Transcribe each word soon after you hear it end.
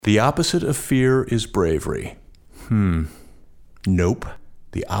The opposite of fear is bravery. Nope.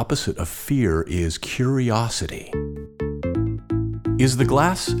 The opposite of fear is curiosity. Is the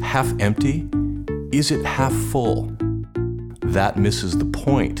glass half empty? Is it half full? That misses the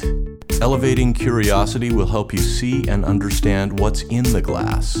point. Elevating curiosity will help you see and understand what's in the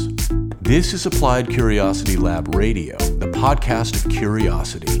glass. This is Applied Curiosity Lab Radio, the podcast of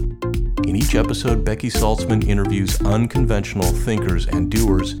curiosity. In each episode, Becky Saltzman interviews unconventional thinkers and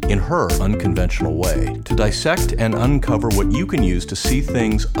doers in her unconventional way to dissect and uncover what you can use to see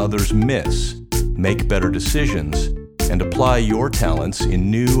things others miss, make better decisions, and apply your talents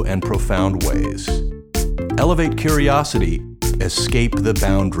in new and profound ways. Elevate curiosity, escape the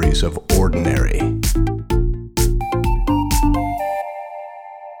boundaries of ordinary.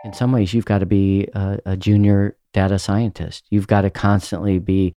 In some ways, you've got to be a junior data scientist. You've got to constantly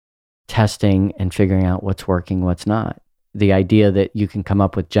be testing and figuring out what's working, what's not. The idea that you can come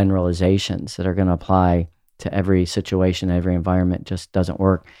up with generalizations that are going to apply to every situation, every environment just doesn't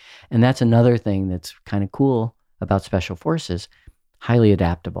work. And that's another thing that's kind of cool about Special Forces. Highly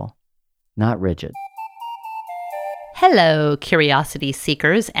adaptable, not rigid. Hello, curiosity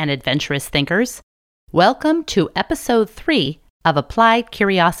seekers and adventurous thinkers. Welcome to episode 3 of Applied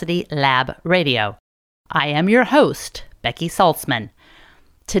Curiosity Lab Radio. I am your host, Becky Saltzman.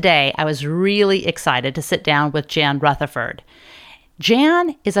 Today, I was really excited to sit down with Jan Rutherford.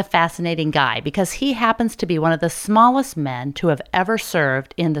 Jan is a fascinating guy because he happens to be one of the smallest men to have ever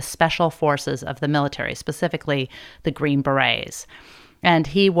served in the special forces of the military, specifically the Green Berets. And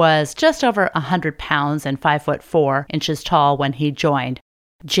he was just over 100 pounds and 5'4" tall when he joined.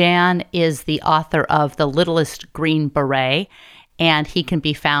 Jan is the author of The Littlest Green Beret, and he can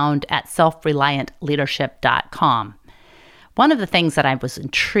be found at self-reliantleadership.com. One of the things that I was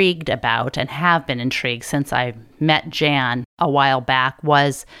intrigued about and have been intrigued since I met Jan a while back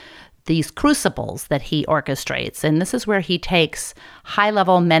was these crucibles that he orchestrates. And this is where he takes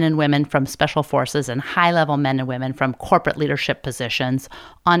high-level men and women from special forces and high-level men and women from corporate leadership positions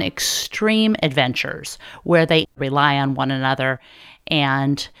on extreme adventures where they rely on one another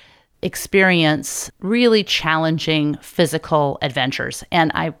and experience really challenging physical adventures.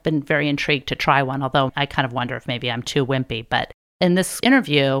 And I've been very intrigued to try one, although I kind of wonder if maybe I'm too wimpy. But in this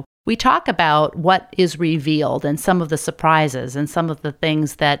interview, we talk about what is revealed and some of the surprises and some of the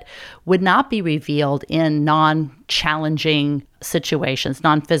things that would not be revealed in non-challenging situations,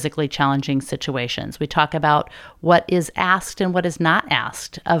 non-physically challenging situations. We talk about what is asked and what is not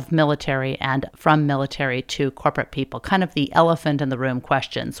asked of military and from military to corporate people, kind of the elephant in the room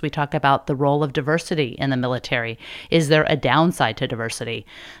questions. We talk about the role of diversity in the military. Is there a downside to diversity?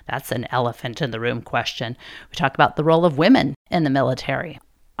 That's an elephant in the room question. We talk about the role of women in the military.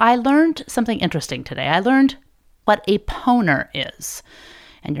 I learned something interesting today. I learned what a PONER is,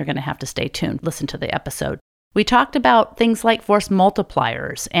 and you're going to have to stay tuned. Listen to the episode. We talked about things like force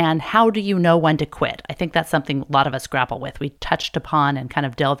multipliers and how do you know when to quit. I think that's something a lot of us grapple with. We touched upon and kind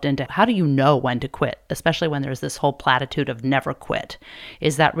of delved into how do you know when to quit, especially when there's this whole platitude of never quit.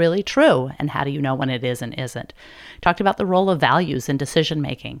 Is that really true? And how do you know when it is and isn't? Talked about the role of values in decision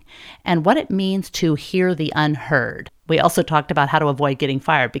making and what it means to hear the unheard. We also talked about how to avoid getting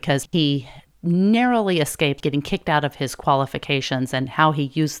fired because he narrowly escaped getting kicked out of his qualifications and how he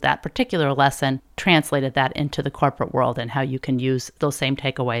used that particular lesson, translated that into the corporate world and how you can use those same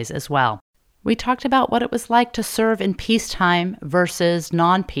takeaways as well. We talked about what it was like to serve in peacetime versus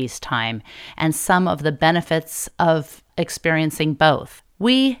non-peacetime and some of the benefits of experiencing both.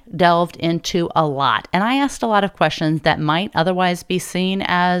 We delved into a lot, and I asked a lot of questions that might otherwise be seen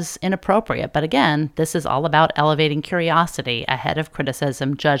as inappropriate. But again, this is all about elevating curiosity ahead of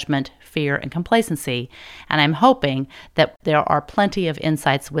criticism, judgment, fear, and complacency. And I'm hoping that there are plenty of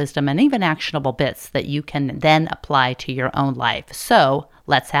insights, wisdom, and even actionable bits that you can then apply to your own life. So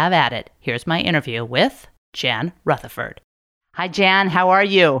let's have at it. Here's my interview with Jan Rutherford. Hi, Jan. How are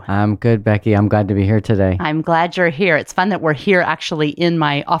you? I'm good, Becky. I'm glad to be here today. I'm glad you're here. It's fun that we're here actually in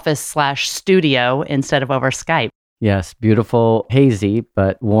my office/studio instead of over Skype. Yes, beautiful, hazy,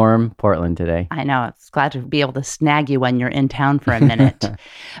 but warm Portland today. I know. It's glad to be able to snag you when you're in town for a minute.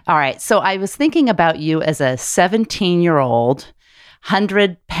 All right. So I was thinking about you as a 17-year-old,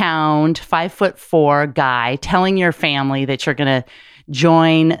 100-pound, 5'4" guy telling your family that you're going to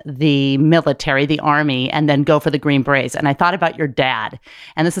join the military, the army, and then go for the Green Berets. And I thought about your dad.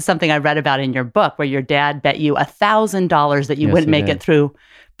 And this is something I read about in your book, where your dad bet you $1,000 that you wouldn't make it through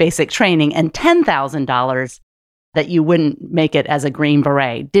basic training and $10,000 that you wouldn't make it as a Green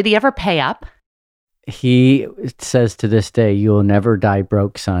Beret. Did he ever pay up? He says to this day, "You will never die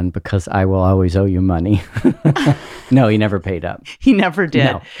broke, son, because I will always owe you money." No, he never paid up. He never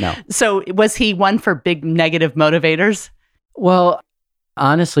did. No. So was he one for big negative motivators? Well,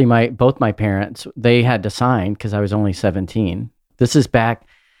 honestly, both my parents, they had to sign because I was only 17. This is back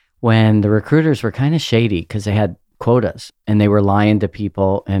when the recruiters were kind of shady because they had quotas and they were lying to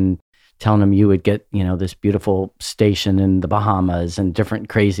people and telling them you would get, this beautiful station in the Bahamas and different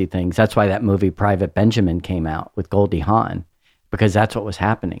crazy things. That's why that movie Private Benjamin came out with Goldie Hawn, because that's what was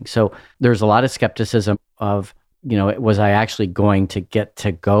happening. So there's a lot of skepticism of, was I actually going to get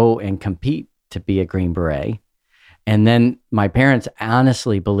to go and compete to be a Green Beret? And then my parents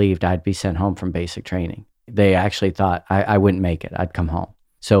honestly believed I'd be sent home from basic training. They actually thought I wouldn't make it. I'd come home.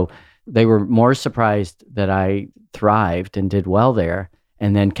 So they were more surprised that I thrived and did well there,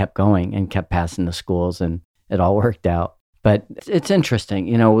 and then kept going and kept passing the schools, and it all worked out. But it's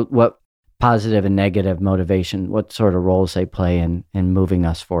interesting, what positive and negative motivation, what sort of roles they play in moving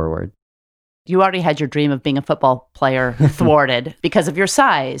us forward. You already had your dream of being a football player thwarted because of your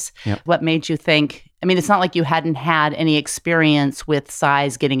size. Yep. What made you think, it's not like you hadn't had any experience with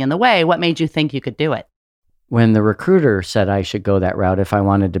size getting in the way. What made you think you could do it? When the recruiter said I should go that route if I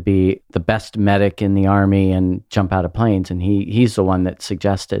wanted to be the best medic in the Army and jump out of planes, and he's the one that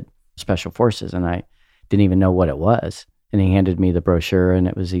suggested Special Forces, and I didn't even know what it was. And he handed me the brochure, and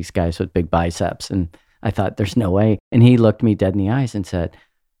it was these guys with big biceps, and I thought, there's no way. And he looked me dead in the eyes and said,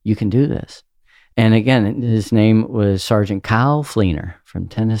 "You can do this." And again, his name was Sergeant Kyle Fleener from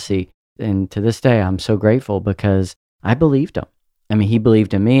Tennessee. And to this day, I'm so grateful because I believed him. He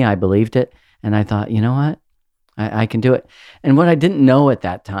believed in me, I believed it, and I thought, you know what? I can do it. And what I didn't know at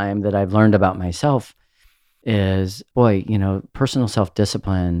that time that I've learned about myself is, personal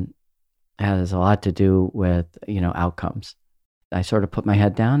self-discipline has a lot to do with, outcomes. I sort of put my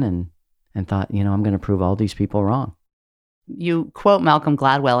head down and thought, I'm going to prove all these people wrong. You quote Malcolm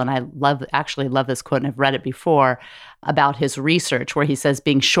Gladwell, and I actually love this quote, and I've read it before, about his research where he says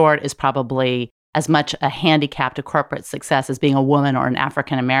being short is probably as much a handicap to corporate success as being a woman or an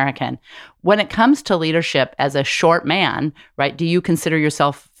African American. When it comes to leadership as a short man, right, do you consider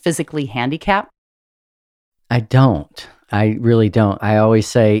yourself physically handicapped? I don't. I really don't. I always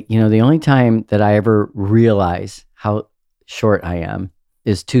say, the only time that I ever realize how short I am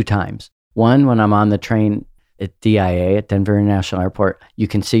is 2 times. One, when I'm on the train at DIA, at Denver International Airport, you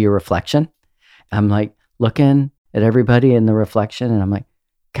can see your reflection. I'm like looking at everybody in the reflection, and I'm like,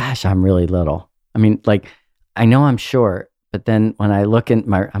 gosh, I'm really little. I know I'm short, but then when I look in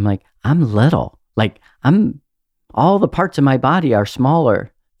I'm like, I'm little. All the parts of my body are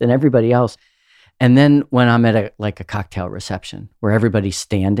smaller than everybody else. And then when I'm at a cocktail reception where everybody's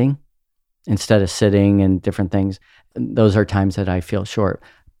standing instead of sitting and different things, those are times that I feel short.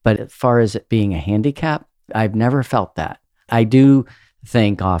 But as far as it being a handicap, I've never felt that. I do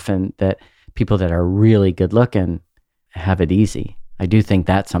think often that people that are really good looking have it easy. I do think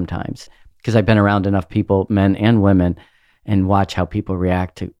that sometimes, because I've been around enough people, men and women, and watch how people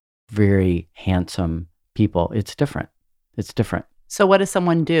react to very handsome people. It's different. So what does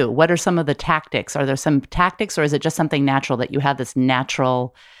someone do? What are some of the tactics? Are there some tactics, or is it just something natural that you have this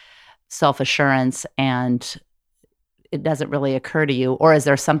natural self-assurance and it doesn't really occur to you? Or is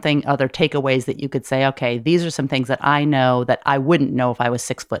there other takeaways that you could say, okay, these are some things that I know that I wouldn't know if I was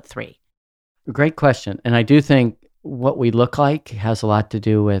 6'3"? Great question. And I do think what we look like has a lot to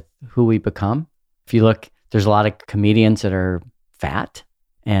do with who we become. If you look, there's a lot of comedians that are fat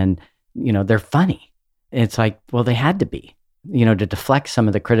and, they're funny. It's like, well, they had to be, to deflect some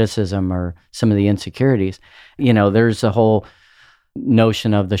of the criticism or some of the insecurities. There's a whole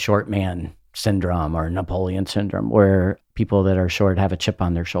notion of the short man syndrome or Napoleon syndrome, where people that are short have a chip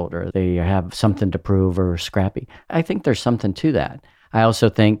on their shoulder. They have something to prove or scrappy. I think there's something to that. I also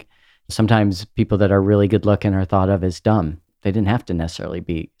think sometimes people that are really good looking are thought of as dumb. They didn't have to necessarily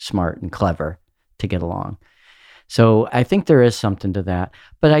be smart and clever to get along. So I think there is something to that.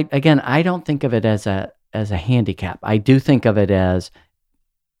 But I don't think of it as a handicap. I do think of it as,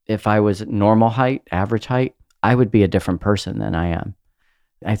 if I was normal height, average height, I would be a different person than I am.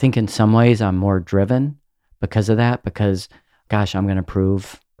 I think in some ways I'm more driven because of that, because, gosh, I'm going to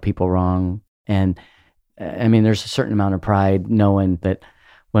prove people wrong. And there's a certain amount of pride knowing that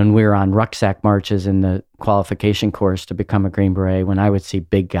when we were on rucksack marches in the qualification course to become a Green Beret, when I would see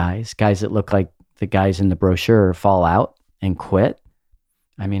big guys that look like the guys in the brochure, fall out and quit,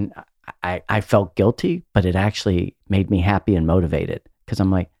 I felt guilty, but it actually made me happy and motivated, because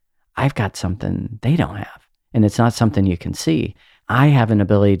I'm like, I've got something they don't have. And it's not something you can see. I have an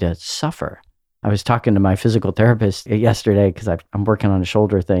ability to suffer. I was talking to my physical therapist yesterday because I'm working on a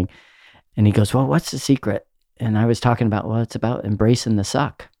shoulder thing. And he goes, well, what's the secret? And I was talking about, well, it's about embracing the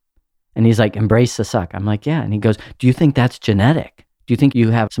suck. And he's like, embrace the suck. I'm like, yeah. And he goes, do you think that's genetic? Do you think you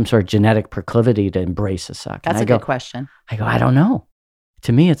have some sort of genetic proclivity to embrace the suck? That's a good question. I go, I don't know.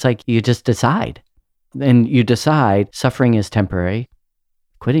 To me, it's like you just decide. And you decide suffering is temporary,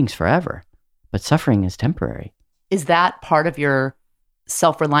 quitting's forever, but suffering is temporary. Is that part of your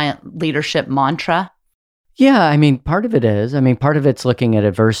self-reliant leadership mantra? Yeah, I mean, part of it is. I mean, part of it's looking at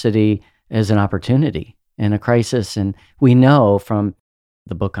adversity as an opportunity and a crisis. And we know from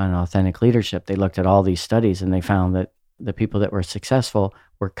the book on authentic leadership, they looked at all these studies and they found that the people that were successful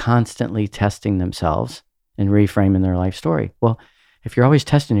were constantly testing themselves and reframing their life story. Well, if you're always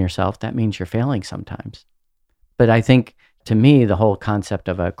testing yourself, that means you're failing sometimes. But I think, to me, the whole concept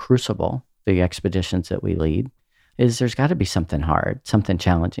of a crucible, the expeditions that we lead, is there's got to be something hard, something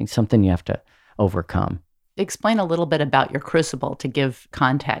challenging, something you have to overcome. Explain a little bit about your crucible to give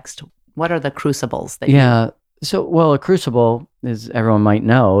context. What are the crucibles that So, well, a crucible, as everyone might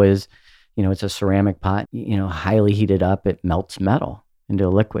know, is, it's a ceramic pot, highly heated up. It melts metal into a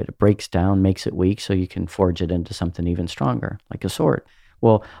liquid. It breaks down, makes it weak, so you can forge it into something even stronger, like a sword.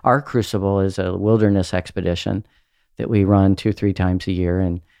 Well, our crucible is a wilderness expedition that we run 2-3 times a year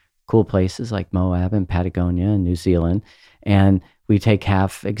in cool places like Moab and Patagonia and New Zealand. And we take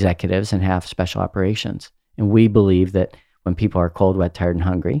half executives and half special operations. And we believe that when people are cold, wet, tired, and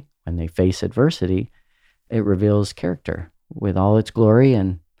hungry, when they face adversity, it reveals character with all its glory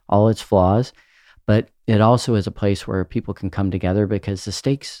and all its flaws. But it also is a place where people can come together because the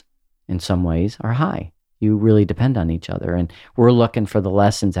stakes, in some ways, are high. You really depend on each other. And we're looking for the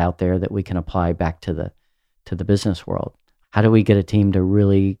lessons out there that we can apply back to the business world. How do we get a team to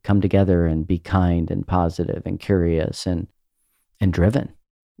really come together and be kind and positive and curious and driven?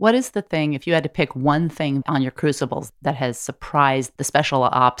 What is the thing, if you had to pick one thing on your crucibles that has surprised the special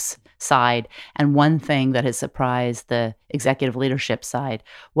ops side and one thing that has surprised the executive leadership side,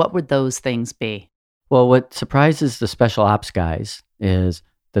 what would those things be? Well, what surprises the special ops guys is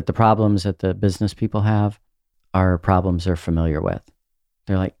that the problems that the business people have are problems they're familiar with.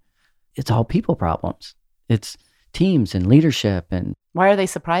 They're like, it's all people problems. It's teams and leadership. And why are they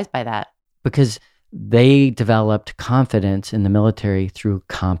surprised by that? Because they developed confidence in the military through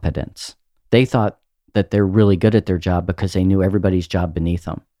competence. They thought that they're really good at their job because they knew everybody's job beneath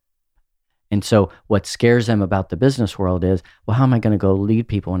them. And so what scares them about the business world is, well, how am I going to go lead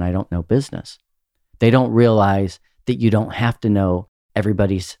people when I don't know business? They don't realize that you don't have to know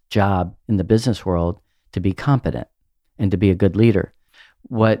everybody's job in the business world to be competent and to be a good leader.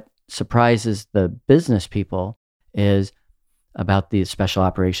 What surprises the business people is about the special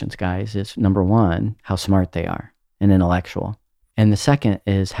operations guys is, number one, how smart they are and intellectual. And the second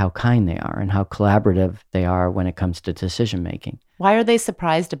is how kind they are and how collaborative they are when it comes to decision making. Why are they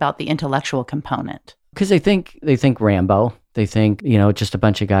surprised about the intellectual component? Because they think Rambo. They think, just a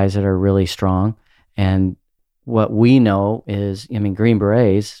bunch of guys that are really strong. And what we know is, Green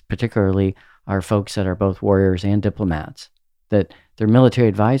Berets particularly are folks that are both warriors and diplomats, that they're military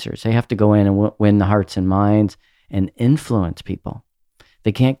advisors. They have to go in and win the hearts and minds and influence people.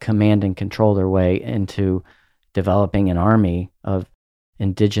 They can't command and control their way into developing an army of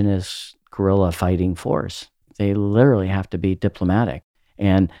indigenous guerrilla fighting force. They literally have to be diplomatic.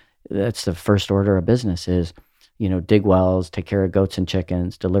 And that's the first order of business is, dig wells, take care of goats and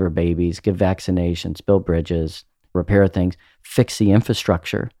chickens, deliver babies, give vaccinations, build bridges, repair things, fix the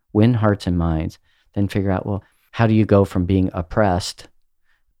infrastructure, win hearts and minds, then figure out, well, how do you go from being oppressed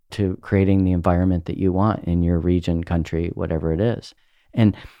to creating the environment that you want in your region, country, whatever it is.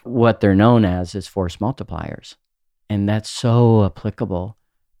 And what they're known as is force multipliers. And that's so applicable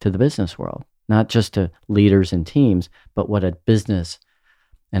to the business world, not just to leaders and teams, but what a business,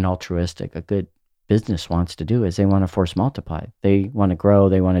 a good business wants to do is they want to force multiply. They want to grow,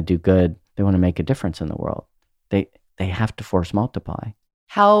 they want to do good, they want to make a difference in the world. They have to force multiply.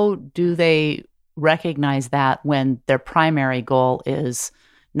 How do they recognize that when their primary goal is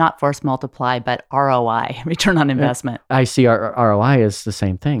not force multiply, but ROI, return on investment? I see our ROI as the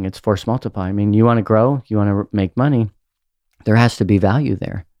same thing. It's force multiply. You want to grow, you want to make money, there has to be value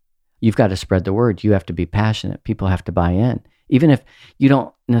there. You've got to spread the word. You have to be passionate. People have to buy in. Even if you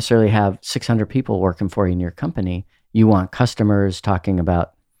don't necessarily have 600 people working for you in your company, you want customers talking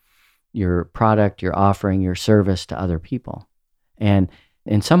about your product, your offering, your service to other people. And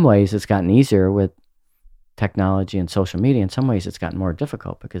in some ways, it's gotten easier with technology and social media. In some ways, it's gotten more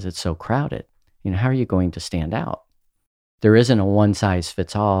difficult because it's so crowded. How are you going to stand out? There isn't a one size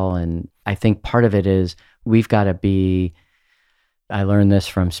fits all. And I think part of it is we've got to be I learned this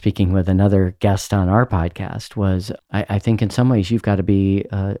from speaking with another guest on our podcast, was I think in some ways you've got to be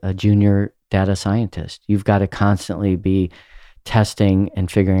a junior data scientist. You've got to constantly be testing and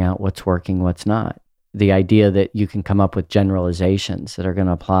figuring out what's working, what's not. The idea that you can come up with generalizations that are going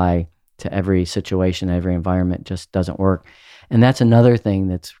to apply to every situation, every environment just doesn't work. And that's another thing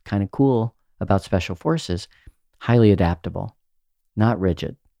that's kind of cool about special forces, highly adaptable, not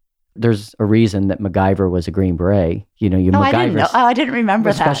rigid. There's a reason that MacGyver was a Green Beret. You know, I didn't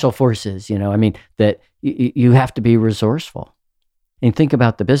remember that. Special forces, that you have to be resourceful. And think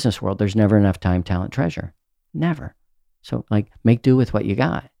about the business world. There's never enough time, talent, treasure. Never. So make do with what you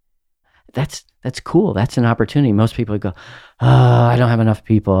got. That's cool. That's an opportunity. Most people go, oh, I don't have enough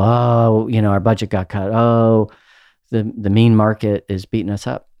people. Oh, our budget got cut. Oh, the mean market is beating us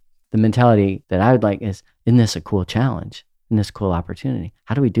up. The mentality that I would like is, isn't this a cool challenge? Isn't this a cool opportunity?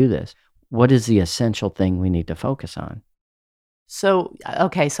 How do we do this? What is the essential thing we need to focus on? So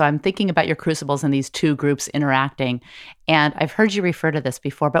I'm thinking about your crucibles and these two groups interacting, and I've heard you refer to this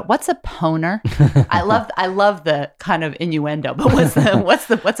before, but what's a PONER? I love the kind of innuendo, but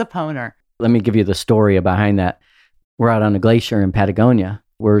what's a PONER? Let me give you the story behind that. We're out on a glacier in Patagonia.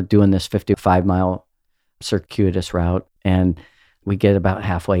 We're doing this 55-mile circuitous route, and we get about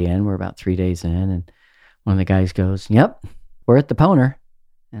halfway in. We're about 3 days in, and one of the guys goes, "Yep, we're at the PONER."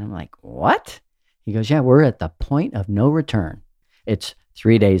 And I'm like, "What?" He goes, "Yeah, we're at the point of no return. It's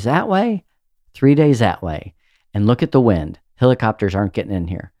 3 days that way, 3 days that way. And look at the wind. Helicopters aren't getting in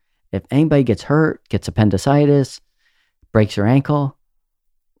here. If anybody gets hurt, gets appendicitis, breaks their ankle,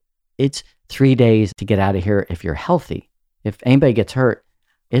 it's 3 days to get out of here if you're healthy. If anybody gets hurt,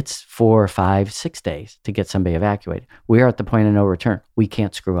 it's 4, 5, 6 days to get somebody evacuated. We are at the point of no return. We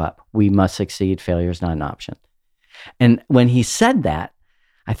can't screw up. We must succeed. Failure is not an option." And when he said that,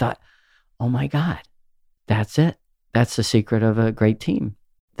 I thought, oh my God, that's it. That's the secret of a great team.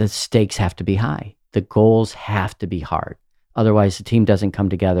 The stakes have to be high. The goals have to be hard. Otherwise, the team doesn't come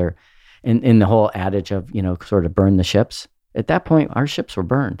together. And in the whole adage of, sort of burn the ships, at that point, our ships were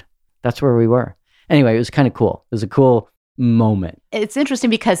burned. That's where we were. Anyway, it was kind of cool. It was a cool moment. It's interesting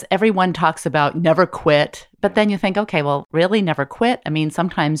because everyone talks about never quit, but then you think, okay, well, really never quit? I mean,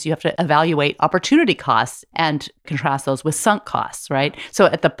 sometimes you have to evaluate opportunity costs and contrast those with sunk costs, right? So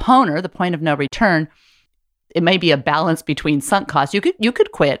at the PONER, the point of no return, it may be a balance between sunk costs. You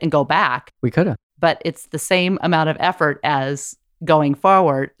could quit and go back. We could have. But it's the same amount of effort as going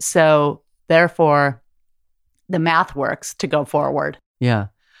forward. So therefore, the math works to go forward. Yeah.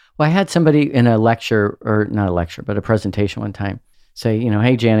 Well, I had somebody in a lecture, or not a lecture, but a presentation one time say,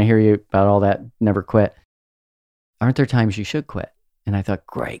 "Hey, Jan, I hear you about all that, never quit. Aren't there times you should quit?" And I thought,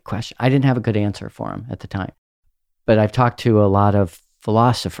 great question. I didn't have a good answer for him at the time. But I've talked to a lot of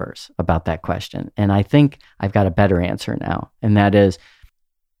philosophers about that question. And I think I've got a better answer now. And that is,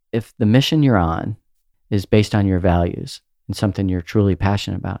 if the mission you're on is based on your values and something you're truly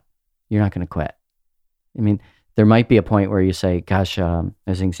passionate about, you're not going to quit. I mean, there might be a point where you say, gosh,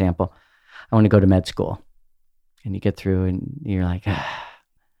 as an example, I want to go to med school. And you get through and you're like,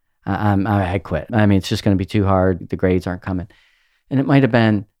 I quit. I mean, it's just going to be too hard. The grades aren't coming. And it might have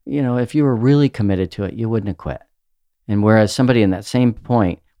been, if you were really committed to it, you wouldn't have quit. And whereas somebody in that same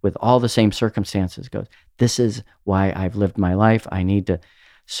point with all the same circumstances goes, this is why I've lived my life. I need to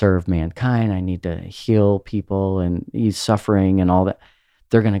serve mankind. I need to heal people and ease suffering and all that.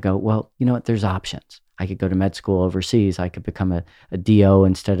 They're going to go, well, you know what? There's options. I could go to med school overseas. I could become a DO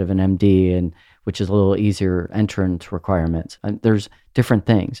instead of an MD, and which is a little easier entrance requirements. And there's different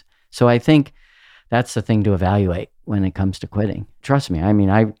things. So I think that's the thing to evaluate when it comes to quitting. Trust me. I mean,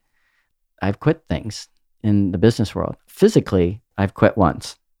 I've quit things in the business world. Physically, I've quit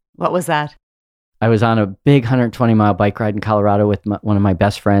once. What was that? I was on a big 120-mile bike ride in Colorado with one of my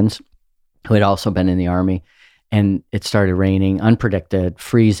best friends who had also been in the Army. And it started raining, unpredicted,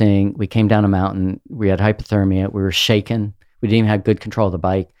 freezing. We came down a mountain. We had hypothermia. We were shaken. We didn't even have good control of the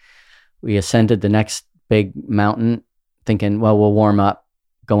bike. We ascended the next big mountain thinking, well, we'll warm up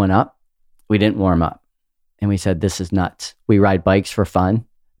going up. We didn't warm up. And we said, this is nuts. We ride bikes for fun.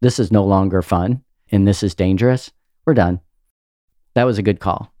 This is no longer fun. And this is dangerous. We're done. That was a good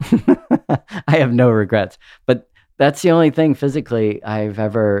call. I have no regrets. But that's the only thing physically I've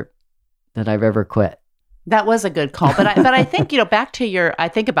ever quit. That was a good call. But I think, back to I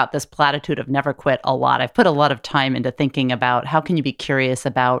think about this platitude of never quit a lot. I've put a lot of time into thinking about how can you be curious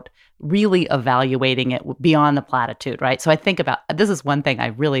about really evaluating it beyond the platitude, right? So I think about, this is one thing I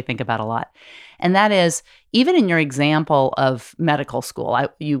really think about a lot. And that is, even in your example of medical school,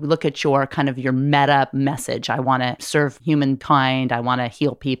 you look at your kind of your meta message. I want to serve humankind. I want to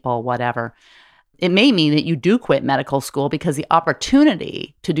heal people, whatever. it may mean that you do quit medical school because the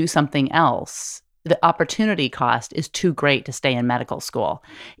opportunity to do something else, the opportunity cost is too great to stay in medical school,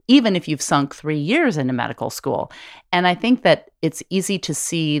 even if you've sunk 3 years into medical school. And I think that it's easy to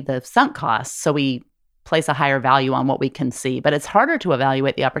see the sunk costs, so we place a higher value on what we can see, but it's harder to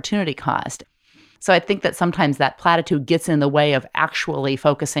evaluate the opportunity cost. So I think that sometimes that platitude gets in the way of actually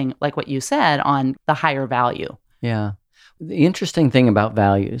focusing, like what you said, on the higher value. Yeah. The interesting thing about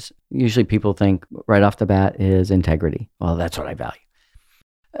values, usually people think right off the bat, is integrity. Well, that's what I value.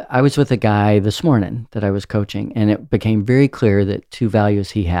 I was with a guy this morning that I was coaching, and it became very clear that 2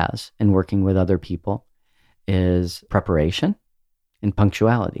 values he has in working with other people is preparation and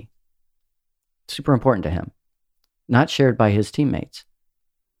punctuality. Super important to him. Not shared by his teammates.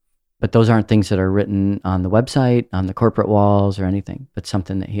 But those aren't things that are written on the website, on the corporate walls or anything, but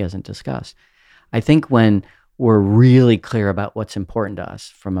something that he hasn't discussed. I think when we're really clear about what's important to us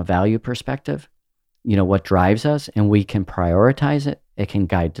from a value perspective, what drives us, and we can prioritize it, it can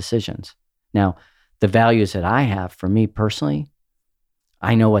guide decisions. Now, the values that I have for me personally,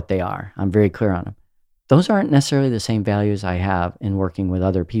 I know what they are. I'm very clear on them. Those aren't necessarily the same values I have in working with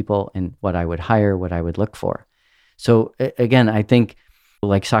other people and what I would hire, what I would look for. So again, I think,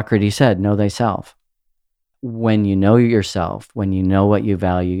 like Socrates said, know thyself. When you know yourself, when you know what you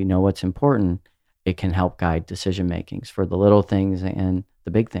value, you know what's important, it can help guide decision makings for the little things and the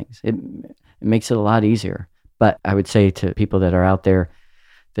big things. It makes it a lot easier. But I would say to people that are out there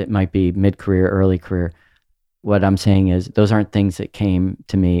that might be mid-career, early career, what I'm saying is those aren't things that came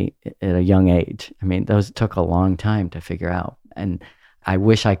to me at a young age. I mean, those took a long time to figure out. And I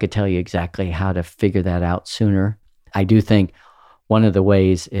wish I could tell you exactly how to figure that out sooner. I do think one of the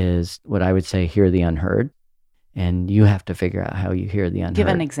ways is what I would say, hear the unheard. And you have to figure out how you hear the unheard. Give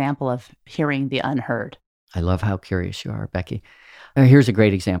an example of hearing the unheard. I love how curious you are, Becky. Here's a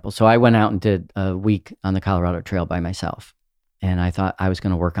great example. So I went out and did a week on the Colorado Trail by myself. And I thought I was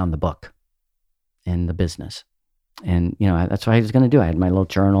going to work on the book and the business. And, that's what I was going to do. I had my little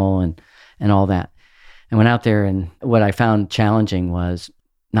journal and all that. And went out there, and what I found challenging was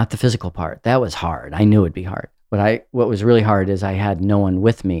not the physical part. That was hard. I knew it'd be hard. What was really hard is I had no one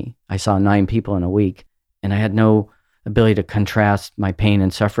with me. I saw 9 people in a week, and I had no ability to contrast my pain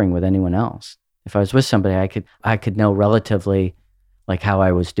and suffering with anyone else. If I was with somebody, I could know relatively like how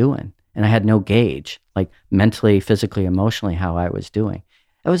I was doing. And I had no gauge, like mentally, physically, emotionally, how I was doing.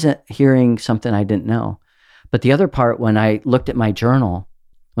 I was hearing something I didn't know. But the other part, when I looked at my journal,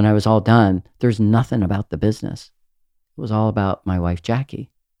 when I was all done, there's nothing about the business. It was all about my wife, Jackie.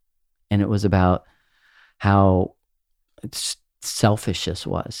 And it was about how selfish this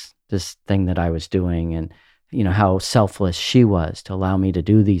was, this thing that I was doing, and how selfless she was to allow me to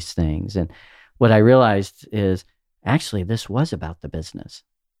do these things. And what I realized is actually this was about the business.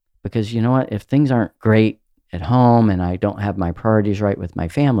 Because you know what? If things aren't great at home and I don't have my priorities right with my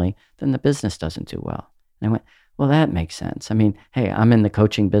family, then the business doesn't do well. And I went, well, that makes sense. I mean, hey, I'm in the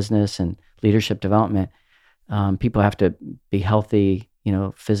coaching business and leadership development. People have to be healthy,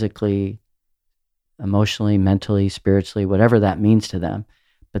 physically, emotionally, mentally, spiritually, whatever that means to them.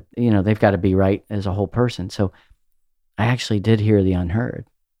 But, they've got to be right as a whole person. So I actually did hear the unheard.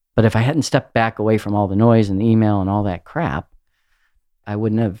 But if I hadn't stepped back away from all the noise and the email and all that crap, I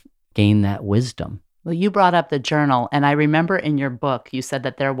wouldn't have gained that wisdom. Well, you brought up the journal, and I remember in your book, you said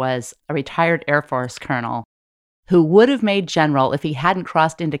that there was a retired Air Force colonel who would have made general if he hadn't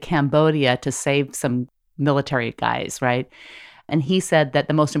crossed into Cambodia to save some military guys, right? And he said that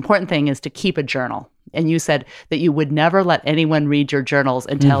the most important thing is to keep a journal. And you said that you would never let anyone read your journals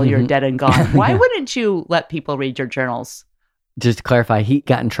until you're dead and gone. Why wouldn't you let people read your journals? Just to clarify, he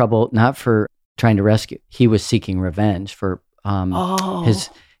got in trouble not for trying to rescue. He was seeking revenge for his.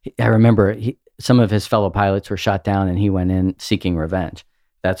 I remember some of his fellow pilots were shot down, and he went in seeking revenge.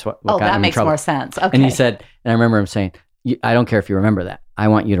 That's what got him in trouble. That makes more sense. Okay. And he said, and I remember him saying, "I don't care if you remember that. I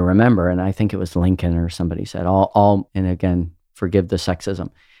want you to remember." And I think it was Lincoln or somebody said, "All." And again, forgive the sexism.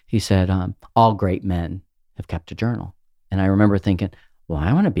 He said, "All great men have kept a journal." And I remember thinking, well,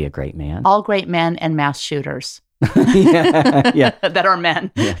 I want to be a great man. All great men and mass shooters. yeah. That are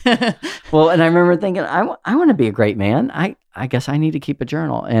men. Yeah. Well, and I remember thinking, I want to be a great man. I guess I need to keep a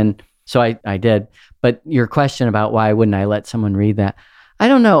journal. And so I did. But your question about why wouldn't I let someone read that? I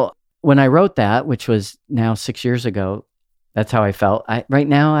don't know. When I wrote that, which was now 6 years ago, that's how I felt. Right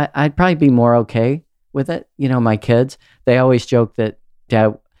now, I'd probably be more okay with it. My kids, they always joke that,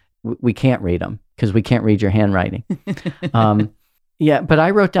 Dad, we can't read them because we can't read your handwriting. Yeah, but I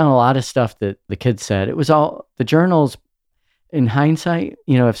wrote down a lot of stuff that the kids said. It was all the journals. In hindsight,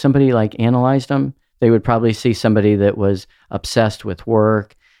 if somebody like analyzed them, they would probably see somebody that was obsessed with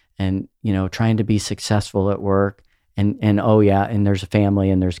work and, trying to be successful at work and oh yeah, and there's a family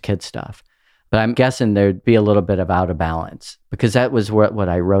and there's kid stuff. But I'm guessing there'd be a little bit of out of balance because that was what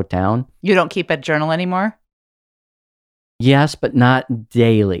I wrote down. You don't keep a journal anymore? Yes, but not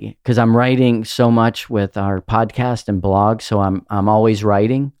daily because I'm writing so much with our podcast and blog. So I'm always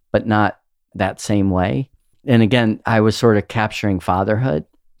writing, but not that same way. And again, I was sort of capturing fatherhood.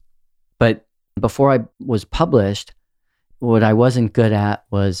 But before I was published, what I wasn't good at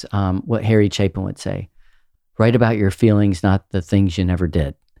was what Harry Chapin would say, write about your feelings, not the things you never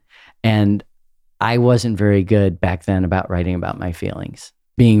did. And I wasn't very good back then about writing about my feelings,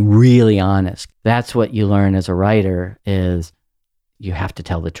 being really honest. That's what you learn as a writer is you have to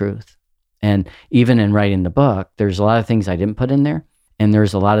tell the truth. And even in writing the book, there's a lot of things I didn't put in there. And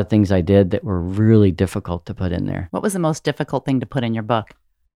there's a lot of things I did that were really difficult to put in there. What was the most difficult thing to put in your book?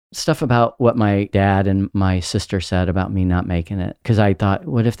 Stuff about what my dad and my sister said about me not making it. Because I thought,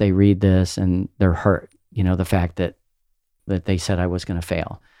 what if they read this and they're hurt? The fact that they said I was going to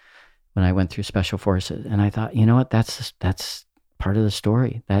fail when I went through special forces. And I thought, you know what, that's part of the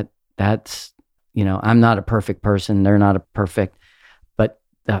story. That's I'm not a perfect person. They're not a perfect, but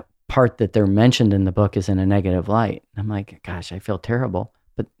the part that they're mentioned in the book is in a negative light. I'm like, gosh, I feel terrible,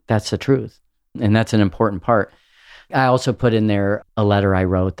 but that's the truth. And that's an important part. I also put in there a letter I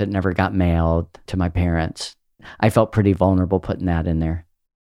wrote that never got mailed to my parents. I felt pretty vulnerable putting that in there.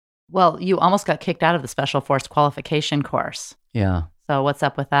 Well, you almost got kicked out of the Special Force qualification course. Yeah. So what's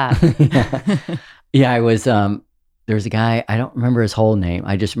up with that? Yeah, I was, there's a guy, I don't remember his whole name.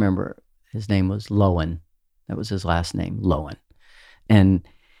 I just remember his name was Lowen. That was his last name, Lowen. And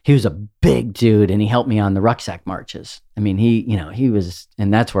he was a big dude and he helped me on the rucksack marches. I mean, he was,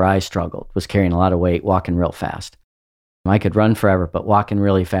 and that's where I struggled, was carrying a lot of weight, walking real fast. I could run forever, but walking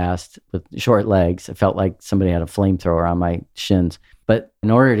really fast with short legs, it felt like somebody had a flamethrower on my shins. But in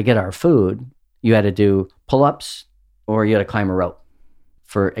order to get our food, you had to do pull-ups or you had to climb a rope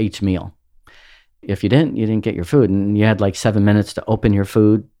for each meal. If you didn't get your food. And you had like 7 minutes to open your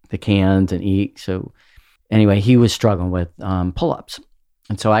food, the cans, and eat. So anyway, he was struggling with pull-ups.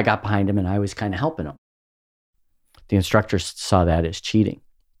 And so I got behind him and I was kind of helping him. The instructors saw that as cheating.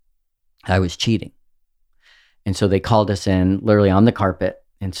 I was cheating. And so they called us in literally on the carpet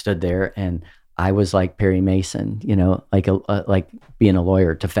and stood there. And I was like Perry Mason, like being a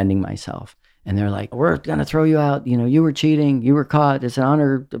lawyer, defending myself. And they're like, we're going to throw you out. You were cheating. You were caught. It's an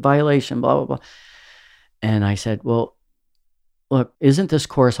honor violation, blah, blah, blah. And I said, well, look, isn't this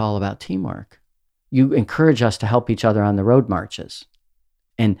course all about teamwork? You encourage us to help each other on the road marches.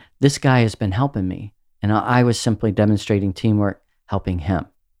 And this guy has been helping me. And I was simply demonstrating teamwork, helping him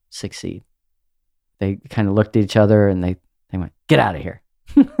succeed. They kind of looked at each other and they went, get out of here.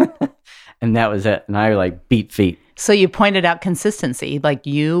 And that was it. And I beat feet. So you pointed out consistency, like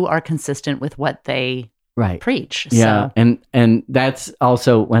you are consistent with what they preach. Yeah. So. And that's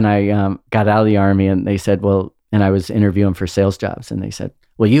also when I got out of the Army and they said, well, and I was interviewing for sales jobs and they said,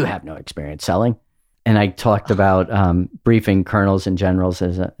 well, you have no experience selling. And I talked about briefing colonels and generals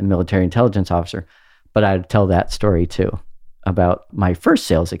as a military intelligence officer, but I'd tell that story too. About my first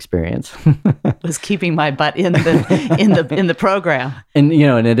sales experience. Was keeping my butt in the program. And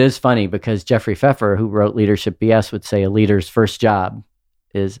and it is funny because Jeffrey Pfeffer, who wrote Leadership BS, would say a leader's first job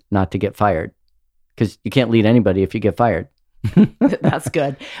is not to get fired because you can't lead anybody if you get fired. That's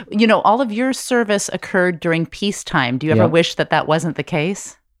good. All of your service occurred during peacetime. Do you ever wish that wasn't the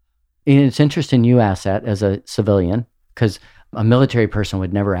case? And it's interesting you ask that as a civilian because a military person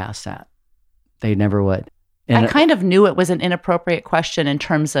would never ask that. They never would. And I kind of knew it was an inappropriate question in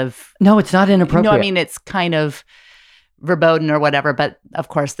terms of... No, it's not inappropriate. It's kind of verboten or whatever, but of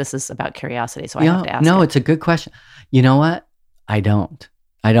course this is about curiosity, so I have to ask. No, it's a good question. You know what? I don't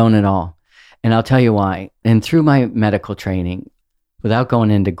at all. And I'll tell you why. And through my medical training, without going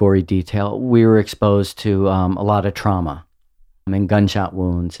into gory detail, we were exposed to a lot of trauma and gunshot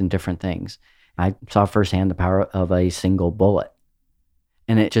wounds and different things. I saw firsthand the power of a single bullet.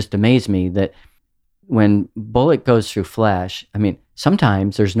 And it just amazed me that when bullet goes through flesh,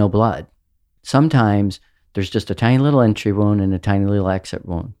 sometimes there's no blood. Sometimes there's just a tiny little entry wound and a tiny little exit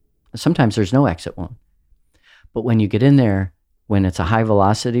wound. Sometimes there's no exit wound. But when you get in there, when it's a high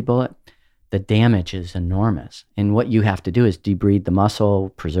velocity bullet, the damage is enormous. And what you have to do is debride the muscle,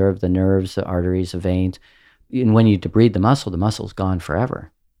 preserve the nerves, the arteries, the veins. And when you debride the muscle's gone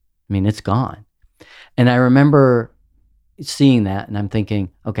forever. It's gone. And I remember seeing that and I'm thinking,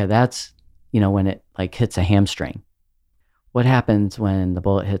 okay, that's, when it hits a hamstring. What happens when the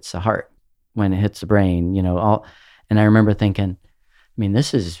bullet hits the heart, when it hits the brain, and I remember thinking,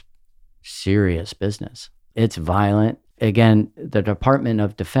 this is serious business. It's violent. again, the Department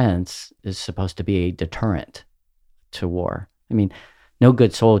of Defense is supposed to be a deterrent to war. I mean, no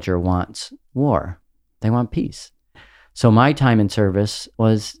good soldier wants war. They want peace. So my time in service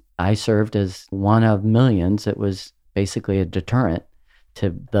was, I served as one of millions. It was basically a deterrent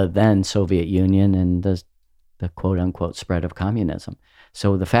to the then Soviet Union and the quote unquote spread of communism.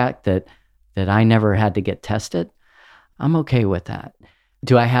 So the fact that I never had to get tested, I'm okay with that.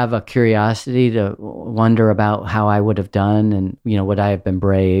 Do I have a curiosity to wonder about how I would have done, and would I have been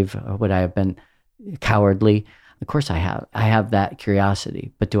brave or would I have been cowardly? Of course I have. I have that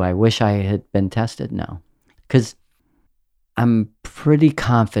curiosity. But do I wish I had been tested? No. Because I'm pretty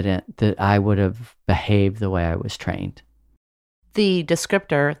confident that I would have behaved the way I was trained. The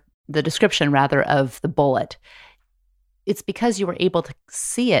description of the bullet, it's because you were able to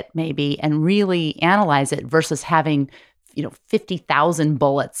see it maybe and really analyze it versus having 50,000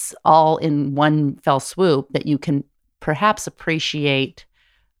 bullets all in one fell swoop, that you can perhaps appreciate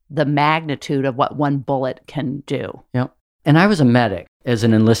the magnitude of what one bullet can do. Yep. And I was a medic as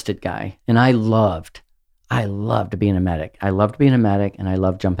an enlisted guy, and I loved being a medic. I loved being a medic, and I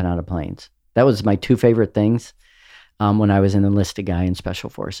loved jumping out of planes. That was my two favorite things when I was an enlisted guy in Special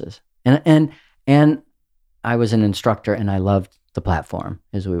Forces. And I was an instructor, and I loved the platform,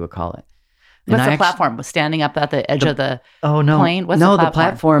 as we would call it. What's the platform? Was standing up at the edge of the plane? What's the platform? The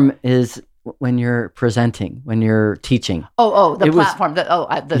platform is when you're presenting, when you're teaching. The platform.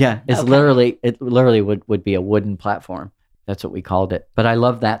 It's literally, it literally would be a wooden platform. That's what we called it. But I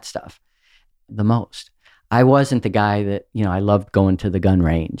love that stuff the most. I wasn't the guy that, I loved going to the gun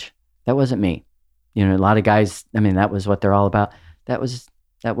range. That wasn't me. A lot of guys, that was what they're all about. That wasn't,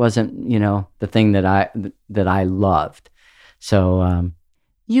 the thing that I loved. So,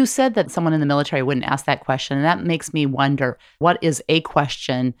 you said that someone in the military wouldn't ask that question, and that makes me wonder, what is a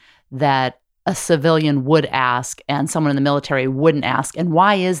question that a civilian would ask and someone in the military wouldn't ask, and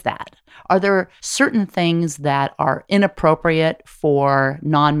why is that? Are there certain things that are inappropriate for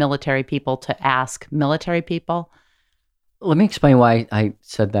non-military people to ask military people? Let me explain why I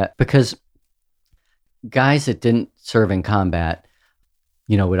said that. Because guys that didn't serve in combat,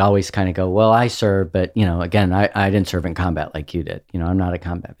 would always kind of go, well, I served, but, again, I didn't serve in combat like you did. I'm not a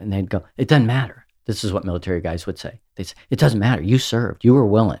combat. And they'd go, it doesn't matter. This is what military guys would say. They'd say, it doesn't matter. You served. You were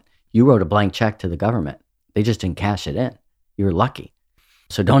willing. You wrote a blank check to the government. They just didn't cash it in. You were lucky.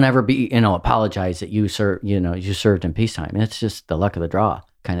 So don't ever be, apologize that you served in peacetime. It's just the luck of the draw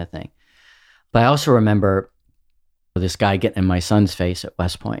kind of thing. But I also remember this guy getting in my son's face at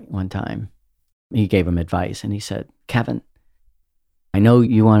West Point one time. He gave him advice, and he said, Kevin, I know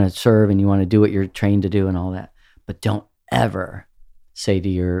you want to serve and you want to do what you're trained to do and all that, but don't ever say to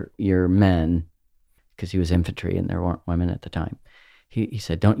your men, because he was infantry and there weren't women at the time. He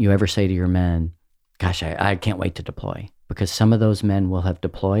said, don't you ever say to your men, gosh, I can't wait to deploy, because some of those men will have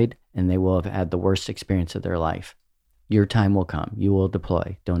deployed and they will have had the worst experience of their life. Your time will come. You will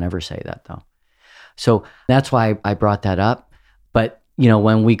deploy. Don't ever say that, though. So that's why I brought that up. But,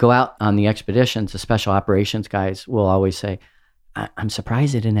 when we go out on the expeditions, the special operations guys will always say, I'm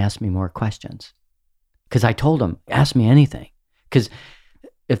surprised they didn't ask me more questions, because I told them, ask me anything. Because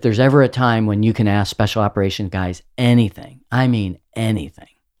if there's ever a time when you can ask special operations guys anything, I mean anything,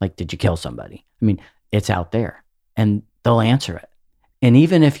 like, did you kill somebody? It's out there and they'll answer it. And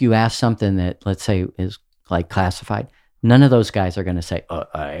even if you ask something that, let's say, is like classified, none of those guys are going to say, oh,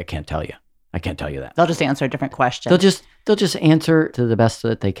 I can't tell you. I can't tell you that. They'll just answer a different question. They'll just answer to the best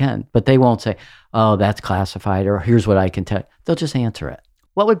that they can, but they won't say, oh, that's classified, or here's what I can tell you. They'll just answer it.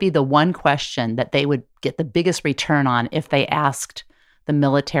 What would be the one question that they would get the biggest return on if they asked the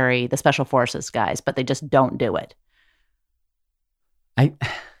military, the special forces guys, but they just don't do it?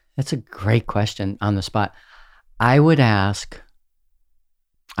 That's a great question on the spot. I would ask,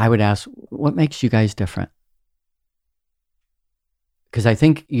 what makes you guys different? Because I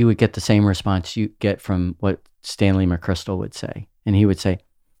think you would get the same response you get from what Stanley McChrystal would say. And he would say,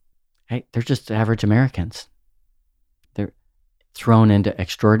 hey, they're just average Americans. They're thrown into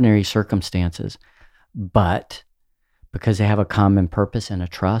extraordinary circumstances, but because they have a common purpose and a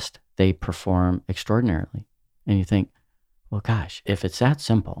trust, they perform extraordinarily. And you think, well, gosh, if it's that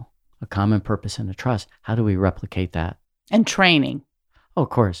simple, a common purpose and a trust, how do we replicate that? And training. Oh, of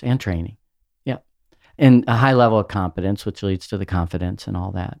course, and training. Yeah. And a high level of competence, which leads to the confidence and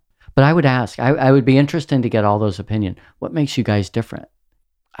all that. But I would ask, I would be interested to get all those opinions. What makes you guys different?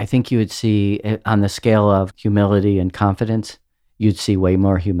 I think you would see, on the scale of humility and confidence, you'd see way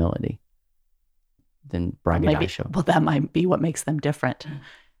more humility than braggadocio. Well, that might be what makes them different.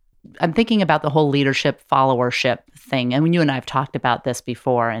 I'm thinking about the whole leadership followership thing. And when you and I have talked about this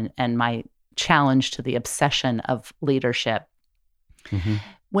before, and my challenge to the obsession of leadership. Mm-hmm.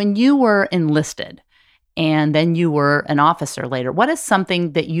 When you were enlisted and then you were an officer later, what is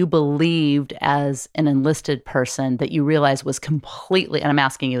something that you believed as an enlisted person that you realized was completely, and I'm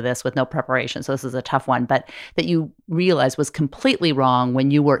asking you this with no preparation, so this is a tough one, but that you realized was completely wrong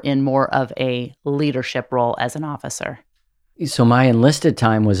when you were in more of a leadership role as an officer? So my enlisted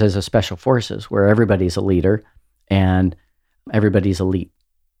time was as a special forces where everybody's a leader and everybody's elite.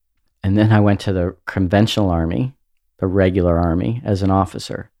 And then I went to the conventional army, the regular army, as an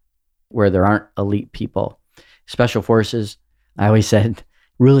officer, where there aren't elite people. Special forces, I always said,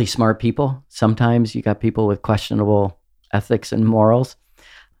 really smart people. Sometimes you got people with questionable ethics and morals,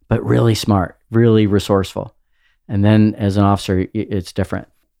 but really smart, really resourceful. And then as an officer, it's different.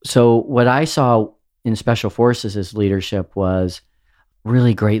 So what I saw in special forces as leadership was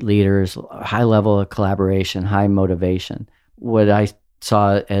really great leaders, high level of collaboration, high motivation. What I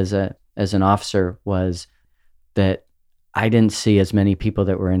saw as an officer was that I didn't see as many people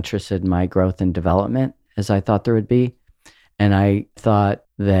that were interested in my growth and development as I thought there would be. And I thought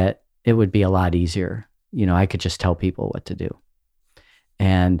that it would be a lot easier. I could just tell people what to do.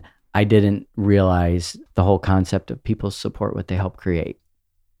 And I didn't realize the whole concept of people support what they help create.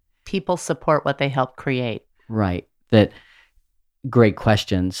 People support what they help create. Right. That great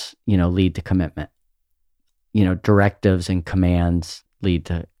questions, lead to commitment. Directives and commands lead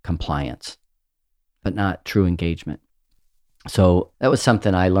to compliance, but not true engagement. So that was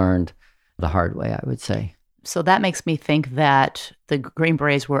something I learned the hard way, I would say. So that makes me think that the Green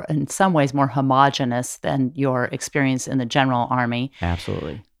Berets were in some ways more homogenous than your experience in the General Army.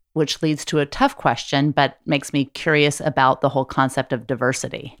 Absolutely. Which leads to a tough question, but makes me curious about the whole concept of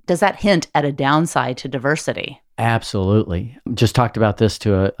diversity. Does that hint at a downside to diversity? Absolutely. Just talked about this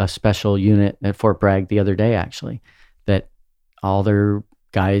to a special unit at Fort Bragg the other day, actually, that all their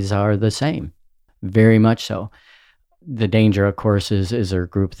guys are the same, very much so. The danger, of course, is their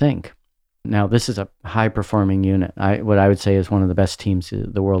groupthink. Now, this is a high-performing unit. What I would say is one of the best teams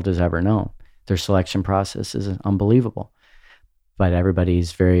the world has ever known. Their selection process is unbelievable, but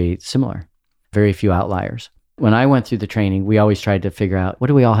everybody's very similar, very few outliers. When I went through the training, we always tried to figure out, what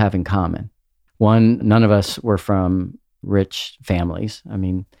do we all have in common? One, none of us were from rich families.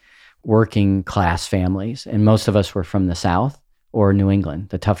 Working class families, and most of us were from the South or New England,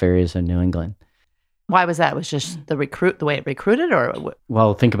 the tough areas of New England. Why was that? Was just the way it recruited, or?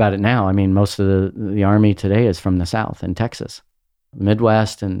 Well, think about it now. Most of the Army today is from the South and Texas. The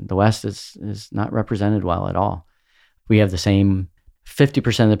Midwest and the West is not represented well at all. We have the same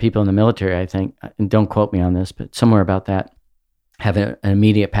 50% of the people in the military, I think, and don't quote me on this, but somewhere about that, have an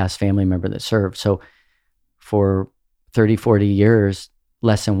immediate past family member that served. So for 30, 40 years,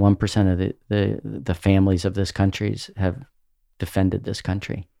 less than 1% of the families of this country have defended this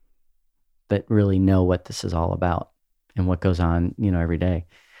country, that really know what this is all about and what goes on, every day.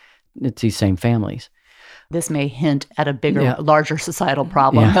 It's these same families. This may hint at a bigger, larger societal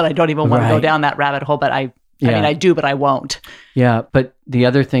problem that I don't even want to go down that rabbit hole, but I do, but I won't. Yeah, but the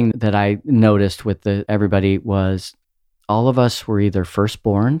other thing that I noticed with everybody was all of us were either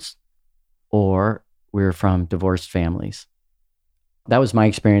firstborns or we were from divorced families. That was my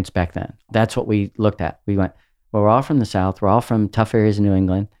experience back then. That's what we looked at. We went, well, we're all from the South. We're all from tough areas in New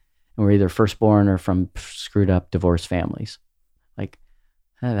England. And we're either firstborn or from screwed up divorced families.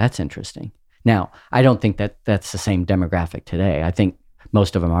 That's interesting. Now, I don't think that's the same demographic today. I think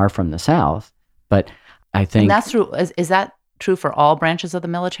most of them are from the South, but I think... And that's true. Is that true for all branches of the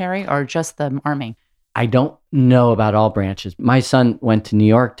military or just the Army? I don't know about all branches. My son went to New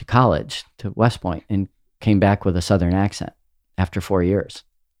York to college, to West Point, and came back with a Southern accent after 4 years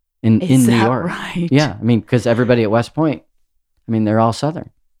in New York. Right? Yeah, because everybody at West Point, they're all Southern.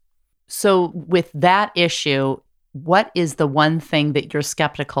 So with that issue, what is the one thing that you're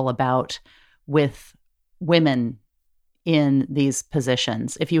skeptical about with women in these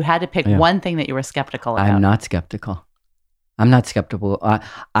positions? If you had to pick one thing that you were skeptical about. I'm not skeptical.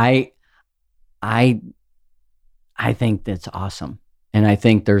 I think that's awesome. And I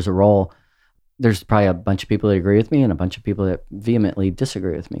think there's a role. There's probably a bunch of people that agree with me and a bunch of people that vehemently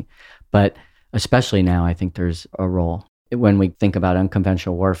disagree with me. But especially now, I think there's a role. When we think about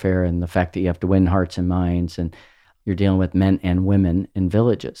unconventional warfare and the fact that you have to win hearts and minds, and you're dealing with men and women in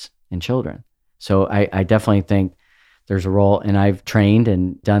villages and children. So I definitely think there's a role. And I've trained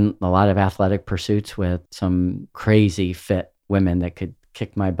and done a lot of athletic pursuits with some crazy fit women that could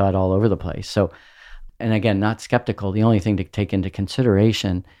kick my butt all over the place. So, and again, not skeptical. The only thing to take into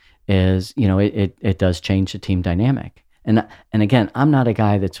consideration is, it does change the team dynamic. And again, I'm not a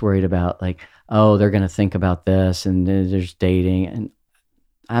guy that's worried about they're going to think about this and there's dating. And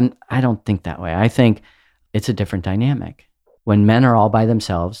I don't think that way. I think it's a different dynamic. When men are all by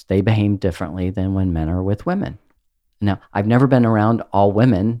themselves, they behave differently than when men are with women. Now, I've never been around all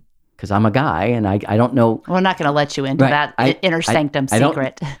women because I'm a guy and I don't know. We're not going to let you into that inner sanctum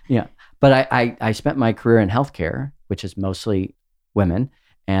secret. Yeah. But I spent my career in healthcare, which is mostly women,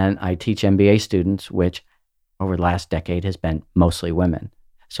 and I teach MBA students, which over the last decade has been mostly women.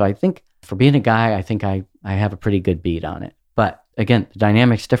 So I think for being a guy, I think I have a pretty good beat on it. But again, the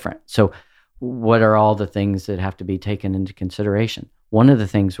dynamic's different. So what are all the things that have to be taken into consideration? One of the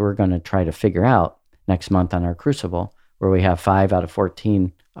things we're going to try to figure out next month on our Crucible, where we have 5 out of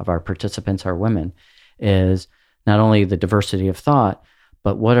 14 of our participants are women, is not only the diversity of thought,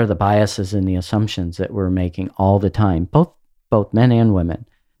 but what are the biases and the assumptions that we're making all the time, both men and women,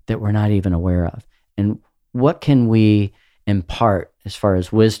 that we're not even aware of? And what can we impart as far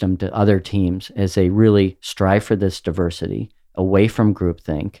as wisdom to other teams as they really strive for this diversity away from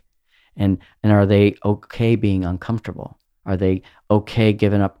groupthink? And are they okay being uncomfortable? Are they okay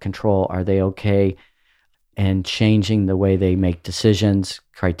giving up control? Are they okay and changing the way they make decisions,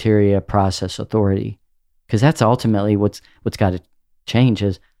 criteria, process, authority? Because that's ultimately what's got to change.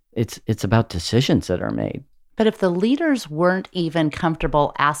 Is it's about decisions that are made. But if the leaders weren't even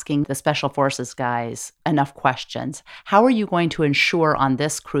comfortable asking the special forces guys enough questions, how are you going to ensure on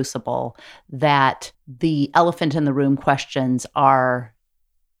this Crucible that the elephant in the room questions are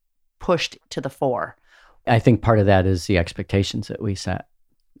pushed to the fore? I think part of that is the expectations that we set.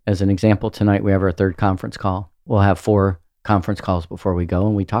 As an example, tonight we have our 3rd conference call. We'll have 4 conference calls before we go,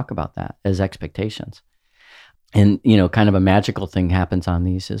 and we talk about that as expectations. And, kind of a magical thing happens on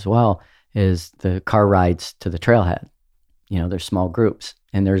these as well, is the car rides to the trailhead. There's small groups,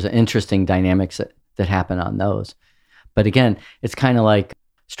 and there's interesting dynamics that happen on those. But again, it's kind of like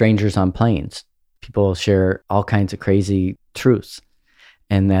strangers on planes. People share all kinds of crazy truths,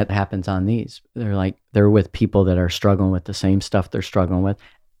 and that happens on these. They're with people that are struggling with the same stuff they're struggling with.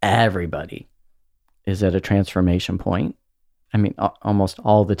 Everybody is at a transformation point. I mean, almost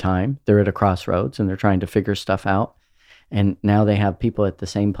all the time. They're at a crossroads, and they're trying to figure stuff out. And now they have people at the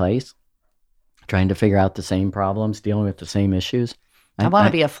same place trying to figure out the same problems, dealing with the same issues. I want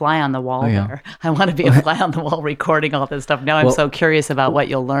to be a fly on the wall there. I want to be a fly on the wall recording all this stuff. Now I'm so curious about what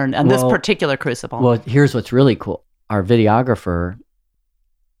you'll learn on this particular Crucible. Well, here's what's really cool. Our videographer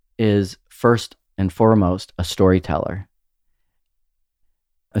is first and foremost a storyteller.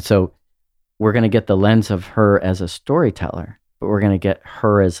 So we're going to get the lens of her as a storyteller, but we're going to get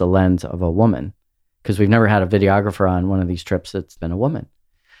her as the lens of a woman, because we've never had a videographer on one of these trips that's been a woman.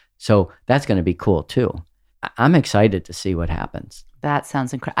 So that's going to be cool too. I'm excited to see what happens. That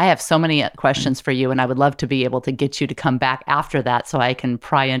sounds incredible. I have so many questions for you, and I would love to be able to get you to come back after that so I can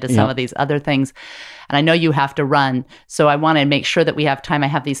pry into some of these other things. And I know you have to run, so I want to make sure that we have time. I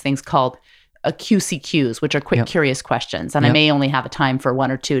have these things called QCQs, which are quick, curious questions, and I may only have a time for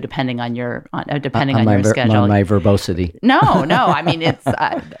 1 or 2, depending on your schedule. On my verbosity. No. I mean, it's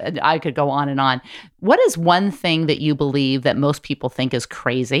I could go on and on. What is one thing that you believe that most people think is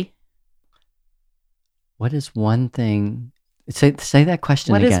crazy? What is one thing? Say that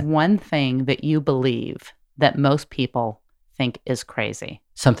question again. What is one thing that you believe that most people think is crazy?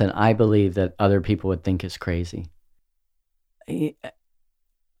 Something I believe that other people would think is crazy.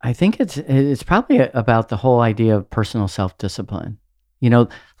 I think it's probably about the whole idea of personal self-discipline.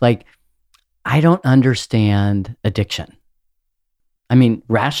 I don't understand addiction. I mean,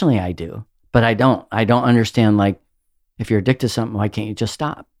 rationally I do, but I don't understand, if you're addicted to something, why can't you just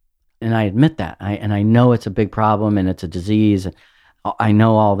stop? And I admit that. I know it's a big problem and it's a disease. I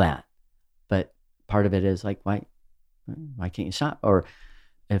know all that. But part of it is why can't you stop? Or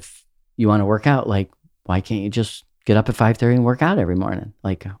if you want to work out, why can't you just get up at 5:30 and work out every morning?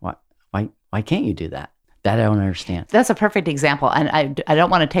 Why can't you do that? That I don't understand. That's a perfect example. And I don't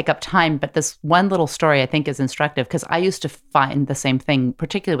want to take up time, but this one little story I think is instructive, because I used to find the same thing,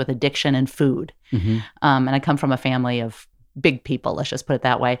 particularly with addiction and food. Mm-hmm. And I come from a family of big people, let's just put it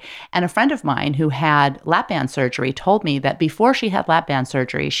that way. And a friend of mine who had lap band surgery told me that before she had lap band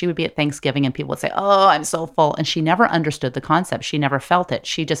surgery, she would be at Thanksgiving and people would say, "Oh, I'm so full." And she never understood the concept. She never felt it.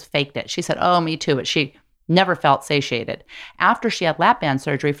 She just faked it. She said, "Oh, me too." But she never felt satiated. After she had lap band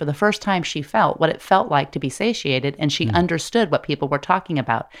surgery, for the first time, she felt what it felt like to be satiated, and she understood what people were talking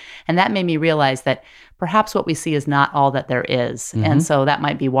about. And that made me realize that perhaps what we see is not all that there is. Mm-hmm. And so that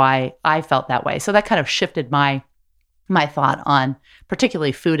might be why I felt that way. So that kind of shifted my thought on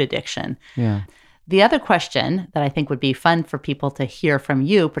particularly food addiction. Yeah. The other question that I think would be fun for people to hear from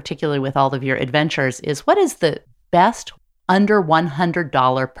you, particularly with all of your adventures, is what is the best under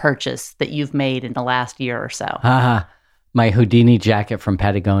 $100 purchase that you've made in the last year or so? My Houdini jacket from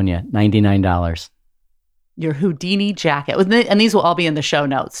Patagonia, $99. Your Houdini jacket. And these will all be in the show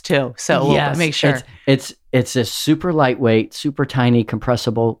notes too. So we'll make sure. It's a super lightweight, super tiny,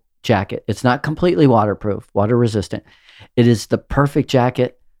 compressible jacket. It's not completely waterproof, water resistant. It is the perfect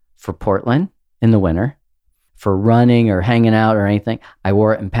jacket for Portland in the winter, for running or hanging out or anything. I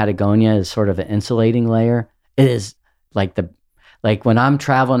wore it in Patagonia as sort of an insulating layer. It is like when I'm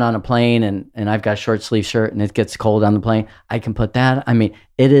traveling on a plane and I've got a short sleeve shirt and it gets cold on the plane, I can put that. I mean,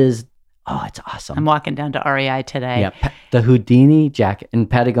 it is, it's awesome. I'm walking down to REI today. Yeah, the Houdini jacket in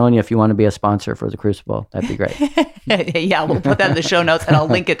Patagonia. If you want to be a sponsor for the Crucible, that'd be great. Yeah, we'll put that in the show notes and I'll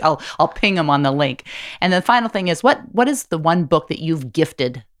link it. I'll ping them on the link. And the final thing is, what is the one book that you've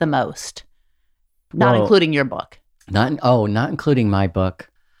gifted the most? Not including your book. Not including my book.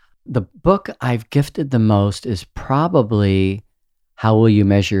 The book I've gifted the most is probably How Will You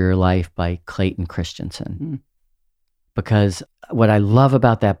Measure Your Life by Clayton Christensen. Because what I love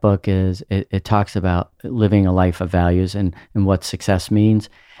about that book is it talks about living a life of values and what success means,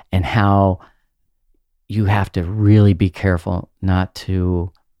 and how you have to really be careful not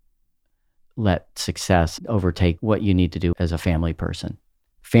to let success overtake what you need to do as a family person.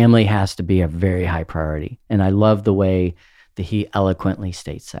 Family has to be a very high priority. And I love the way that he eloquently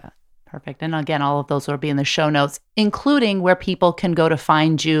states that. Perfect. And again, all of those will be in the show notes, including where people can go to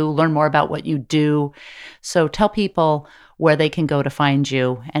find you, learn more about what you do. So tell people where they can go to find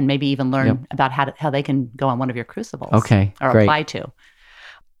you and maybe even learn about how they can go on one of your crucibles. Okay, or great. Apply to.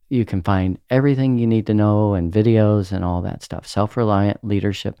 You can find everything you need to know and videos and all that stuff.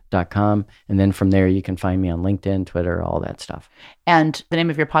 self-reliantleadership.com. And then from there, you can find me on LinkedIn, Twitter, all that stuff. And the name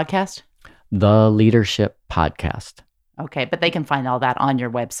of your podcast? The Leadership Podcast. Okay, but they can find all that on your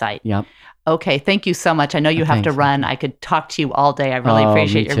website. Yep. Okay, thank you so much. I know you have to run. I could talk to you all day. I really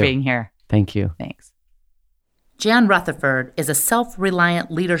appreciate your being here. Thank you. Thanks. Jan Rutherford is a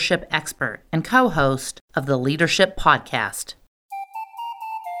self-reliant leadership expert and co-host of the Leadership Podcast.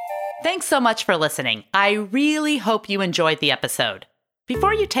 Thanks so much for listening. I really hope you enjoyed the episode.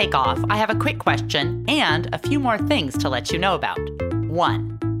 Before you take off, I have a quick question and a few more things to let you know about.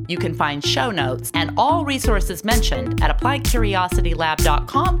 1. You can find show notes and all resources mentioned at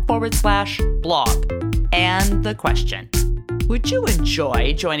appliedcuriositylab.com/blog. And the question: would you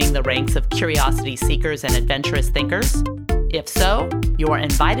enjoy joining the ranks of curiosity seekers and adventurous thinkers? If so, you are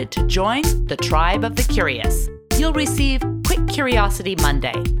invited to join the Tribe of the Curious. You'll receive Quick Curiosity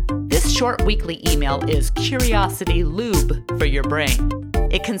Monday. This short weekly email is Curiosity Lube for your brain.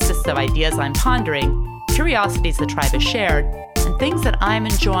 It consists of ideas I'm pondering, curiosities the tribe has shared, and things that I'm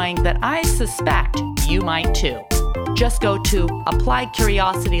enjoying that I suspect you might too. Just go to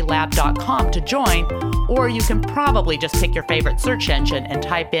appliedcuriositylab.com to join, or you can probably just pick your favorite search engine and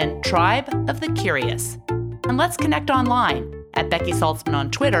type in Tribe of the Curious. And let's connect online at Becky Saltzman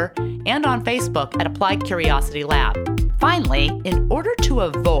on Twitter and on Facebook at Applied Curiosity Lab. Finally, in order to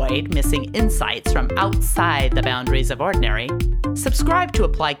avoid missing insights from outside the boundaries of ordinary, subscribe to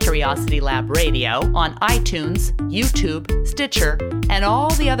Applied Curiosity Lab Radio on iTunes, YouTube, Stitcher, and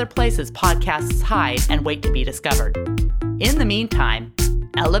all the other places podcasts hide and wait to be discovered. In the meantime,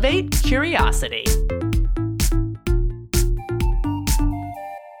 elevate curiosity.